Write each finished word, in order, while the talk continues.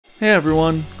Hey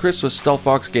everyone, Chris with Stealth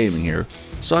Fox Gaming here.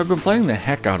 So I've been playing the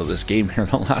heck out of this game here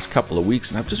the last couple of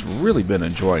weeks and I've just really been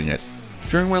enjoying it.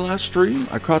 During my last stream,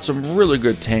 I caught some really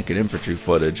good tank and infantry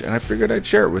footage and I figured I'd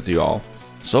share it with you all.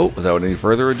 So without any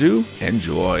further ado,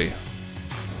 enjoy.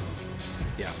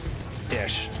 Yeah,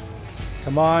 ish.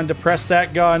 Come on, depress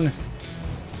that gun.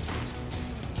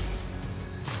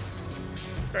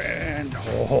 And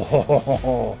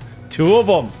two of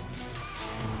them.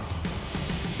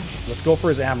 Let's go for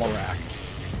his ammo rack.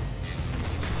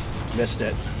 Missed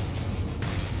it.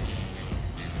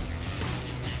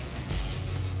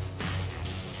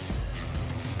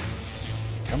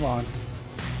 Come on.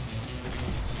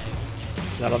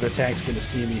 That other tank's gonna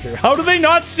see me here. How do they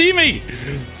not see me?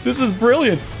 This is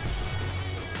brilliant.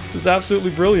 This is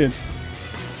absolutely brilliant.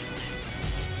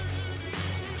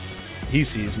 He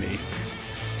sees me.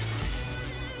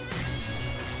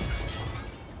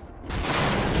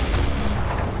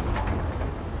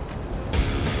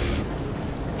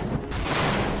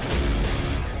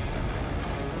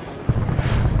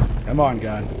 Come on,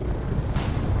 gun.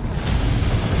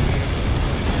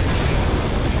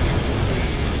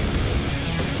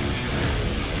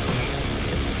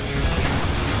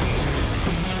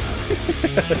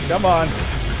 Come on.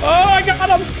 Oh, I got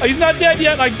him! He's not dead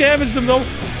yet. I damaged him, though.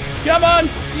 Come on.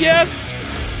 Yes.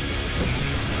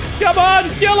 Come on.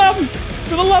 Kill him.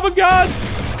 For the love of God.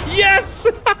 Yes.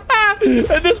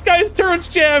 And this guy's turn's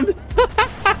jammed.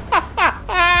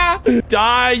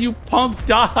 Die, you punk,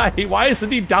 die. Why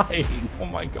isn't he dying? Oh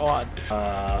my God.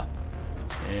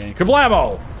 And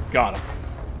kablamo. Got him.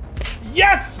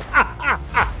 Yes!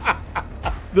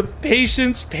 The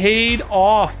patience paid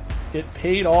off. It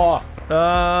paid off.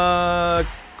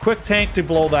 Quick tank to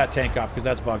blow that tank off because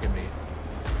that's bugging me.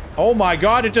 Oh my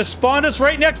God, it just spawned us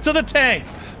right next to the tank.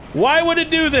 Why would it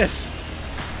do this?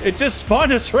 It just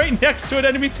spawned us right next to an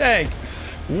enemy tank.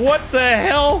 What the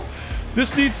hell?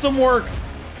 This needs some work.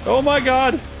 Oh my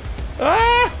God.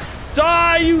 Ah!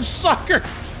 Die, you sucker!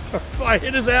 So I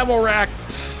hit his ammo rack.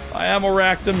 I ammo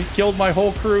racked him. He killed my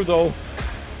whole crew, though.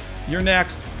 You're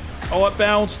next. Oh, it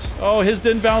bounced. Oh, his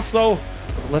didn't bounce, though.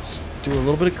 Let's do a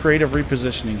little bit of creative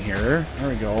repositioning here. There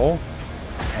we go.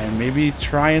 And maybe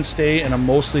try and stay in a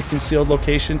mostly concealed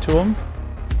location to him.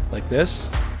 Like this.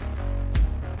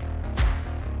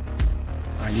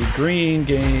 I need green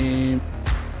game.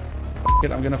 F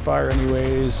it, I'm gonna fire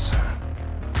anyways.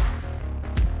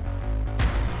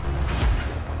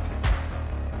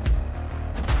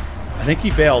 I think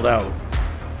he bailed out.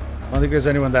 I don't think there's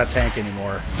anyone in that tank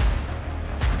anymore.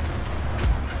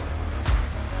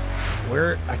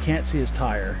 Where? I can't see his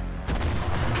tire.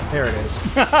 There it is.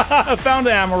 I found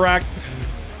the ammo rack.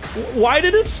 Why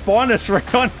did it spawn us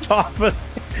right on top of it?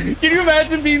 Can you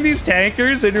imagine being these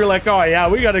tankers and you're like, oh yeah,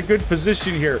 we got a good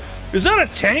position here. Is that a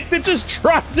tank that just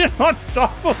dropped in on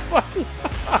top of us?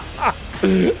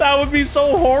 That would be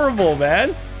so horrible,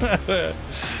 man.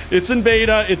 It's in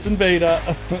beta. It's in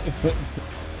beta.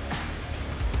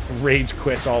 Rage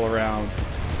quits all around.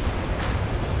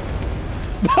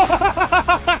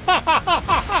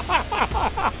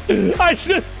 I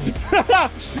just...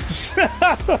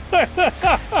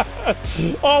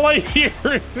 all I hear...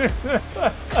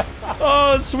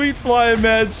 Oh, sweet flying,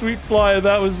 man. Sweet flying.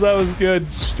 That was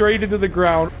good. Straight into the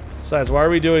ground. Besides, why are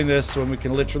we doing this when we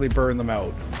can literally burn them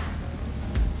out?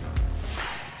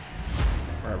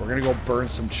 Alright, we're gonna go burn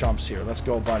some chumps here. Let's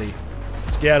go, buddy.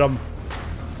 Let's get them.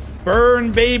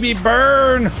 Burn, baby,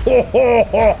 burn!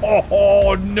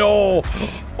 Oh, no!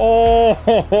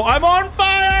 Oh, I'm on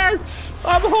fire!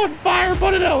 I'm on fire!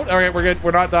 Put it out! All right, we're good.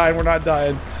 We're not dying. We're not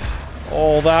dying.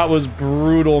 Oh, that was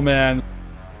brutal, man.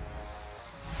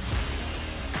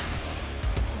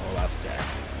 Oh, that's dead.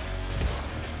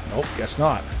 Nope, guess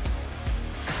not.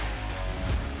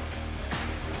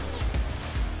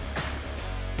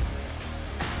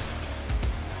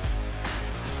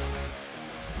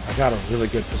 I got a really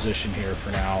good position here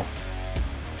for now.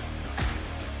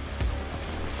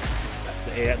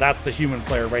 That's the human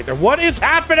player right there. What is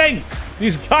happening?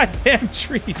 These goddamn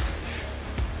trees.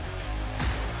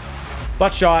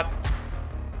 Butt shot.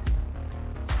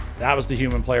 That was the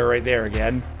human player right there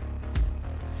again.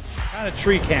 Kind of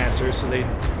tree cancer, so they,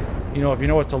 you know, if you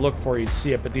know what to look for, you'd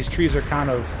see it. But these trees are kind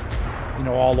of, you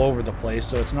know, all over the place,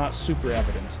 so it's not super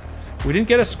evident. We didn't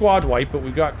get a squad wipe, but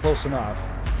we got close enough.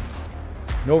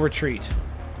 No retreat.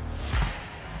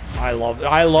 I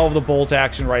love the bolt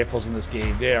action rifles in this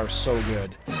game. They are so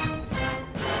good.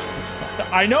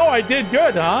 I know I did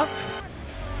good, huh?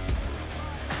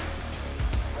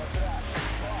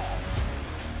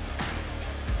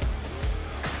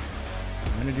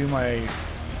 I'm gonna do my...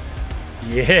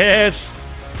 Yes!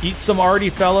 Eat some arty,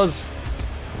 fellas.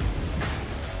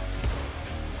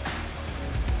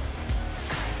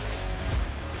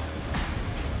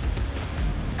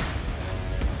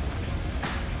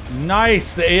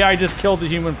 Nice. The AI just killed the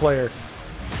human player.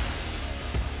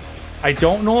 I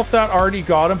don't know if that already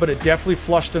got him, but it definitely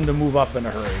flushed him to move up in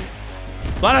a hurry.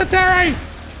 Planetary!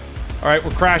 All right,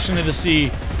 we're crashing into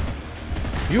sea.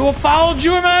 You foul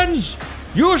humans!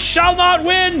 You shall not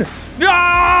win!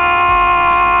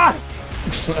 Ah!